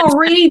out. I'm going to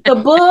read the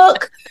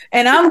book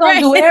and I'm going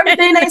to do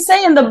everything they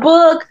say in the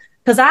book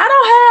because I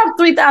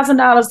don't have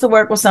 $3,000 to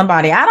work with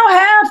somebody. I don't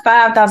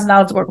have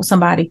 $5,000 to work with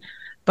somebody.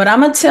 But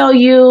I'm going to tell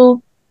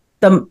you,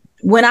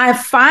 when I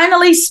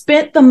finally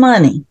spent the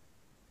money,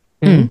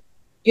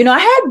 you know, I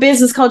had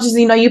business coaches,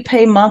 you know, you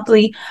pay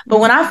monthly.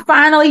 But when I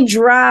finally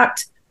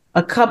dropped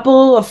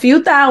a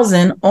few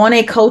thousand on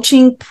a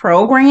coaching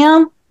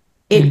program,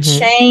 it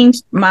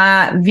changed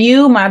my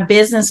view, my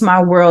business,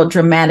 my world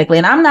dramatically.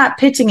 And I'm not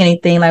pitching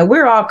anything. Like,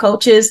 we're all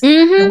coaches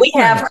and we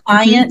have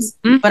clients.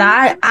 But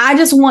I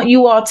just want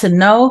you all to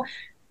know,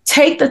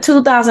 take the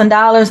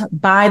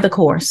 $2,000, buy the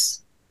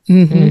course.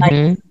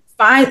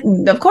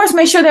 Of course,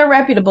 make sure they're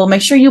reputable.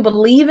 Make sure you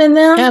believe in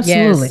them.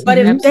 Absolutely. But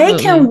if they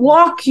can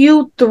walk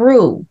you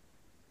through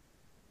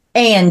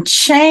and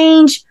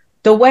change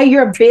the way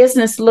your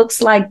business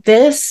looks like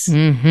this,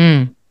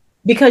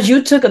 because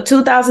you took a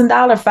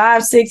 $2,000,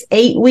 5, 6,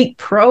 8-week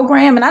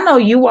program. And I know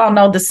you all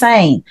know the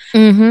same.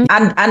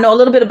 I know a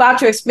little bit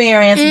about your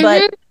experience,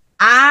 but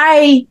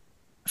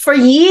for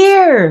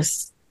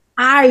years,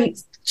 I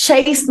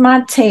chased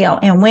my tail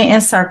and went in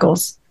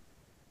circles.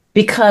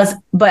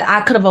 But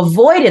I could have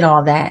avoided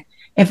all that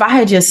if I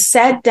had just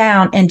sat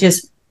down and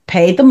just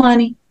paid the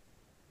money,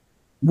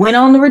 went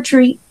on the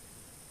retreat,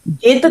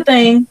 did the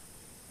thing.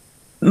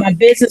 My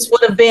business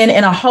would have been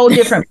in a whole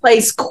different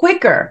place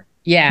quicker.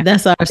 Yeah,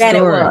 that's our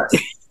story.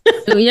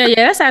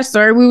 That's our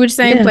story. We were the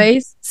same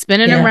place,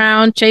 spinning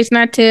around, chasing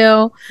our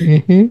tail.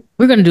 We're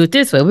going to do it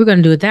this way. We're going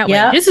to do it that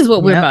way. This is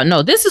what we're about.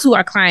 No, this is who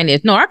our client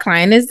is. No, our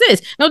client is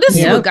this. No, this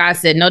is what God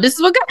said. No, this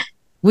is what God.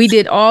 We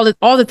did all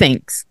the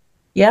things.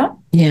 Yeah.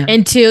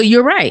 Until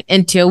you're right.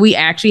 Until we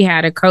actually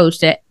had a coach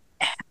that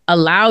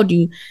allowed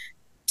you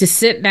to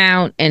sit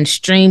down and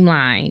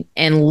streamline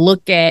and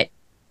look at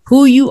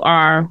who you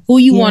are, who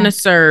you want to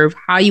serve,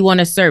 how you want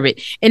to serve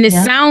it. And it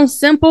sounds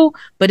simple,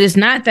 but it's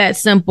not that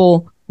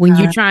simple when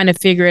you're trying to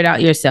figure it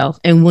out yourself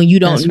and when you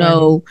don't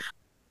know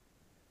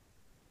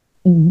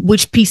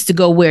which piece to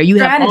go where. You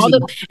have all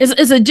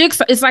it's a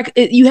jigsaw. It's like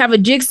you have a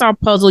jigsaw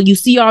puzzle. You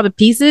see all the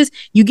pieces.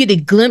 You get a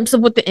glimpse of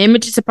what the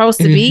image is supposed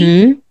to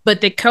be, but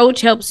the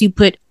coach helps you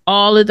put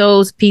all of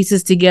those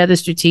pieces together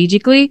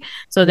strategically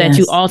so that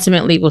you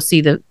ultimately will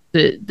see the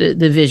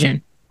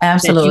vision.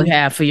 Absolutely. That you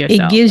have for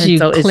yourself. It gives you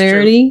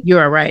clarity.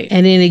 You're right.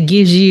 And then it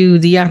gives you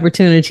the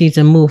opportunity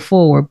to move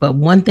forward. But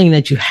one thing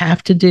that you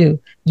have to do,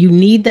 you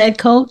need that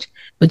coach,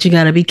 but you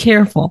got to be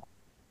careful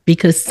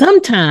because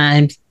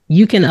sometimes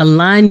you can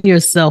align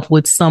yourself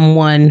with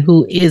someone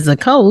who is a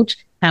coach,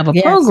 have a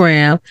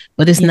program,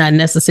 but it's not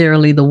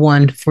necessarily the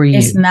one for you.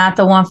 It's not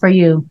the one for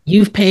you.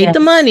 You've paid the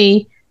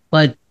money,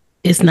 but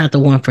it's not the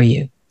one for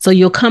you. So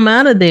you'll come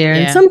out of there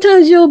and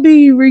sometimes you'll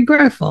be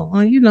regretful.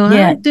 I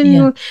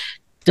didn't.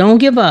 Don't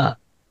give up.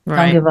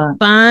 Right. Don't give up.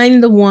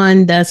 Find the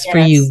one that's for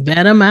you.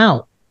 Vet them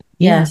out.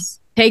 Yes.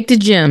 Take the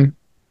gym.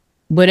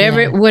 Whatever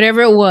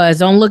it was,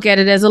 don't look at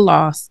it as a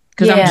loss.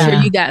 Because I'm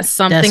sure you got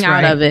something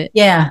out of it.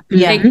 Yeah.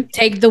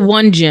 Take the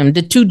one gym,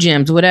 the 2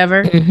 gyms,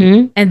 whatever.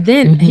 And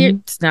then here,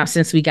 now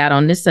since we got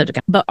on this subject,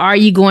 but are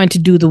you going to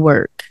do the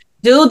work?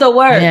 Do the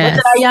work. Yes.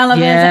 What did our young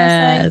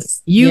say?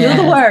 You do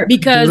the work.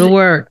 Because do the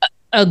work.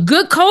 A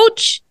good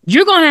coach,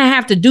 you're going to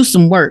have to do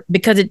some work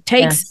because it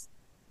takes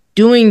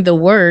doing the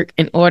work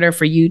in order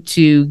for you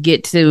to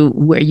get to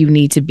where you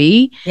need to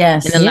be.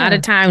 Yes. And a lot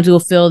of times we'll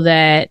feel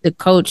that the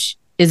coach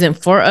isn't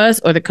for us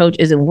or the coach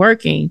isn't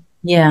working.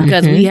 Yeah.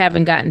 Because we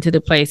haven't gotten to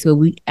the place where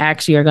we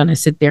actually are going to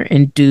sit there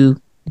and do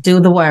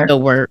the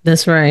work.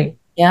 That's right.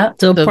 Yeah.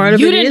 So part of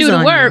you it didn't is do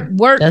the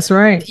work. That's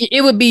right.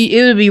 It would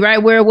be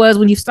right where it was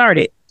when you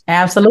started.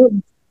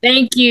 Absolutely.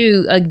 Thank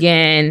you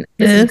again.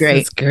 This is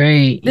great.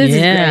 This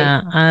is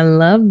great. I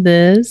love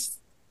this.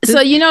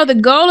 So, the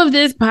goal of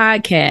this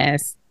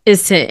podcast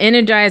is to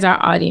energize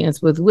our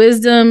audience with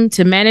wisdom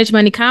to manage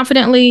money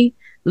confidently,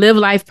 live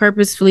life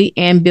purposefully,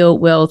 and build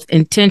wealth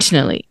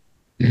intentionally.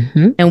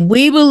 And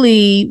we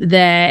believe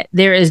that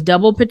there is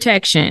double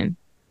protection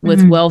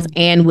with wealth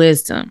and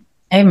wisdom.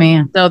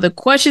 Amen. So the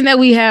question that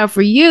we have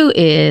for you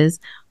is,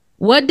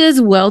 What does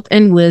wealth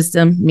and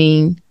wisdom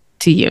mean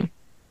to you?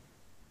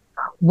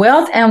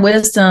 Wealth and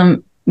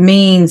wisdom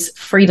means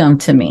freedom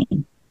to me.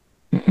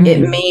 Mm-hmm. It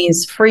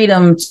means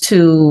freedom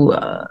to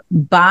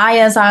buy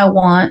as I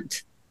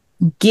want,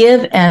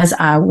 give as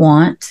I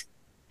want,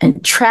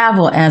 and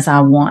travel as I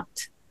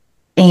want,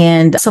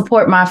 and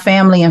support my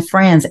family and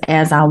friends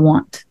as I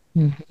want.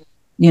 Mm-hmm.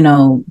 You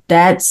know,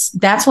 that's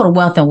what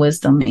wealth and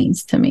wisdom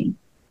means to me.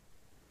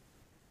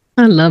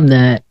 I love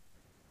that.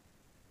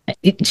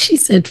 She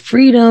said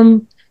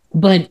freedom,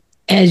 but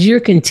as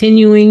you're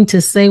continuing to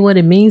say what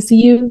it means to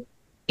you,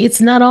 it's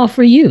not all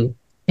for you.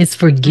 It's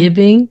for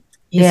giving.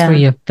 It's for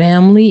your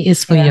family.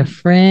 It's for your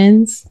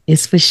friends.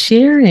 It's for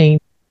sharing.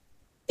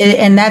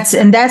 And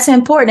that's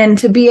important. And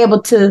to be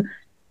able to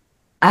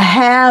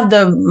have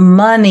the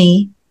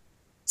money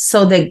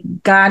so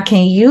that God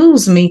can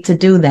use me to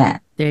do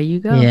that. There you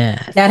go.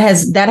 Yeah. That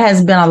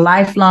has been a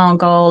lifelong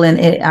goal, and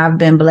I've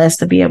been blessed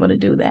to be able to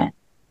do that.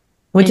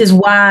 Which is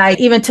why,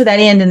 even to that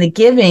end in the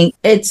giving,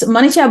 it's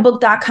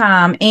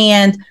moneychatbook.com.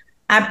 And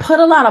I put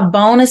a lot of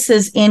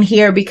bonuses in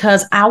here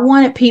because I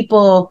wanted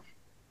people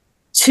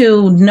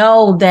to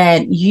know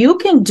that you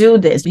can do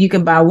this. You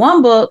can buy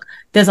one book.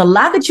 There's a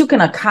lot that you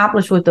can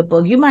accomplish with the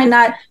book. You might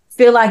not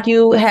feel like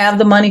you have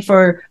the money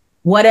for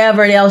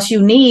whatever else you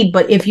need,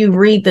 but if you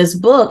read this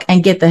book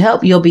and get the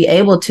help, you'll be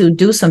able to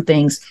do some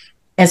things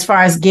as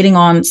far as getting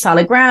on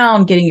solid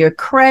ground, getting your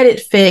credit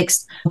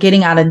fixed,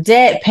 getting out of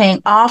debt,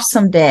 paying off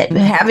some debt,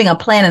 having a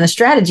plan and a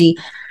strategy.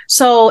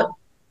 So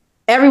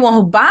everyone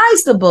who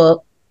buys the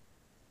book,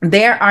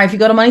 if you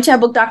go to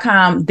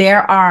moneychatbook.com,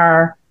 there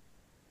are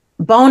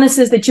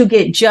bonuses that you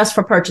get just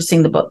for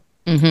purchasing the book.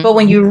 Mm-hmm. But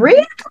when you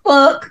read the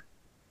book,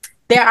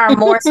 there are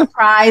more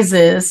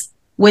surprises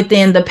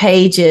within the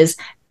pages.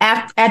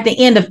 At the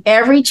end of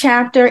every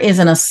chapter is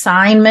an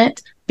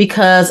assignment,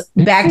 because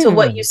back to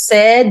what you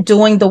said,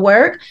 doing the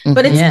work,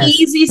 but it's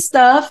easy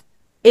stuff.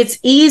 It's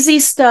easy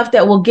stuff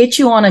that will get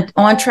you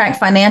on track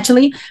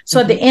financially.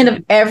 So at the end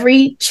of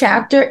every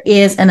chapter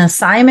is an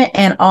assignment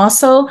and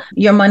also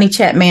your money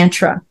chat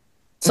mantra.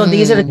 So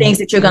these are the things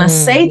that you're going to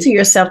say to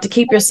yourself to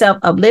keep yourself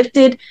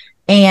uplifted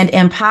and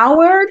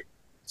empowered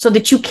so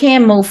that you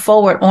can move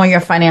forward on your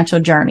financial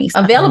journey.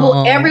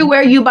 Available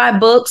everywhere you buy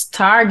books,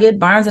 Target,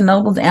 Barnes and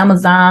Noble,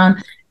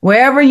 Amazon,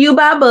 wherever you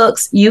buy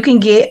books, you can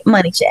get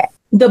Money Chat.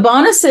 The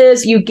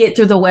bonuses you get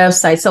through the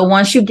website. So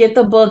once you get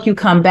the book, you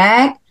come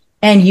back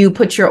and you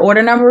put your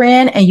order number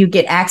in and you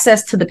get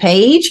access to the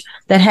page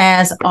that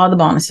has all the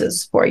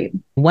bonuses for you.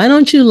 Why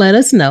don't you let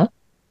us know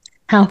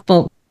how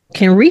folks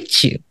can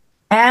reach you?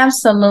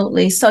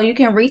 Absolutely. So you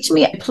can reach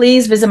me.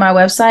 Please visit my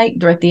website,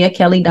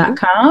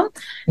 DorethiaKelly.com.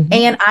 Mm-hmm.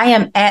 And I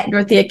am at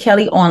Dorothea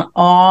Kelly on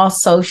all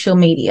social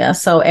media.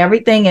 So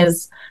everything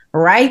is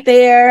right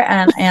there.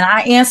 And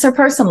I answer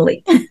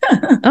personally.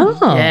 Oh,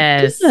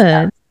 yes.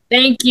 Good.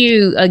 Thank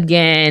you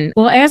again.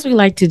 Well, as we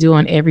like to do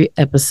on every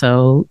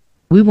episode,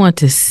 we want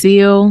to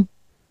seal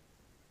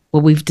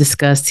what we've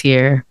discussed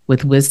here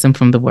with wisdom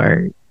from the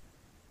word.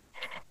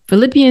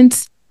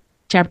 Philippians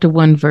chapter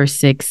 1, verse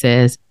 6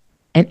 says,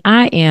 "And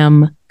I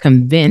am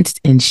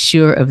convinced and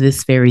sure of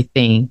this very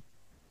thing,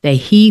 that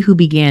he who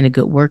began a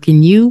good work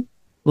in you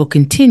will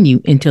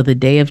continue until the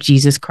day of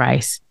Jesus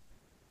Christ,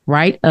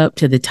 right up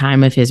to the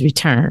time of his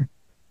return,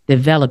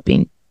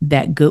 developing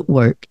that good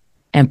work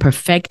and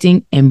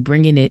perfecting and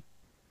bringing it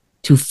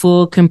to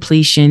full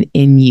completion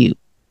in you."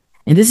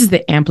 And this is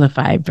the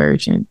Amplified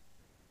version.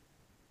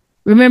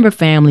 Remember,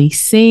 family,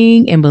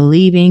 seeing and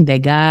believing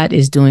that God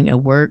is doing a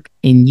work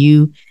in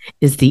you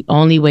is the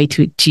only way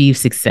to achieve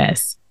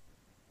success.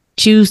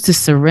 Choose to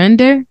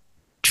surrender,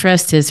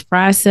 trust his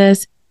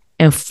process,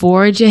 and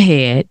forge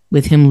ahead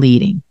with him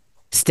leading.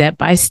 Step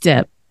by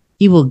step,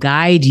 he will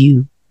guide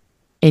you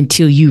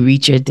until you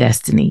reach your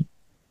destiny.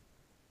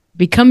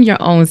 Become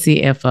your own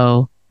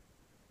CFO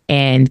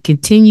and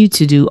continue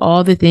to do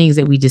all the things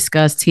that we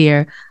discussed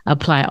here.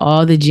 Apply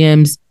all the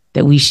gems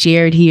that we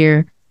shared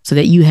here so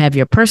that you have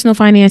your personal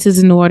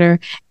finances in order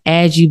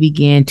as you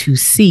begin to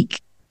seek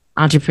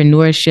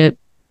entrepreneurship.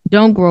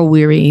 Don't grow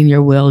weary in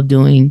your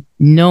well-doing,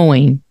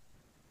 knowing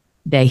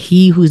that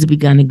he who's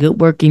begun a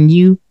good work in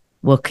you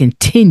will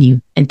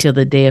continue until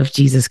the day of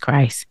Jesus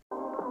Christ.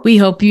 We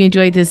hope you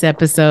enjoyed this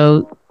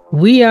episode.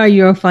 We are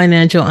your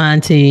financial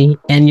auntie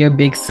and your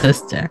big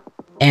sister.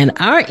 And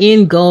our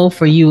end goal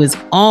for you is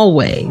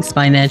always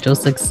financial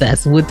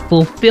success with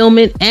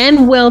fulfillment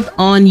and wealth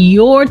on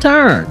your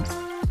terms.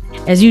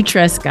 As you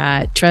trust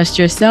God, trust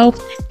yourself,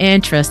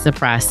 and trust the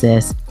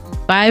process.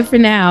 Bye for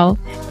now,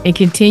 and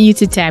continue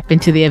to tap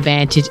into the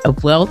advantage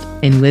of wealth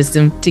and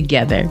wisdom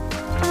together.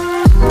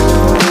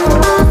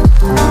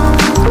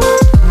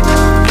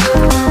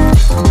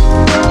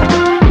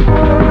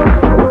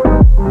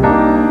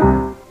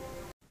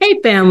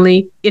 Hey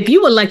family, if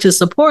you would like to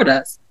support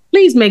us,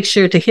 please make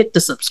sure to hit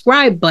the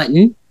subscribe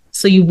button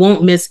so you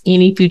won't miss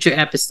any future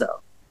episode.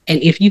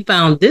 And if you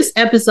found this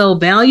episode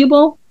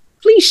valuable,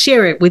 please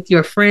share it with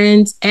your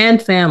friends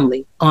and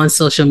family on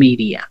social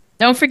media.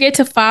 Don't forget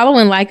to follow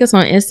and like us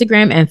on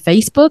Instagram and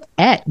Facebook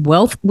at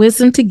Wealth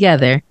Wisdom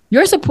Together.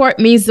 Your support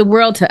means the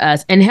world to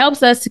us and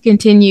helps us to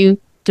continue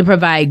to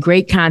provide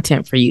great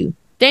content for you.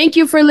 Thank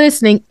you for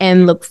listening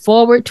and look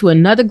forward to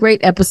another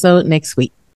great episode next week.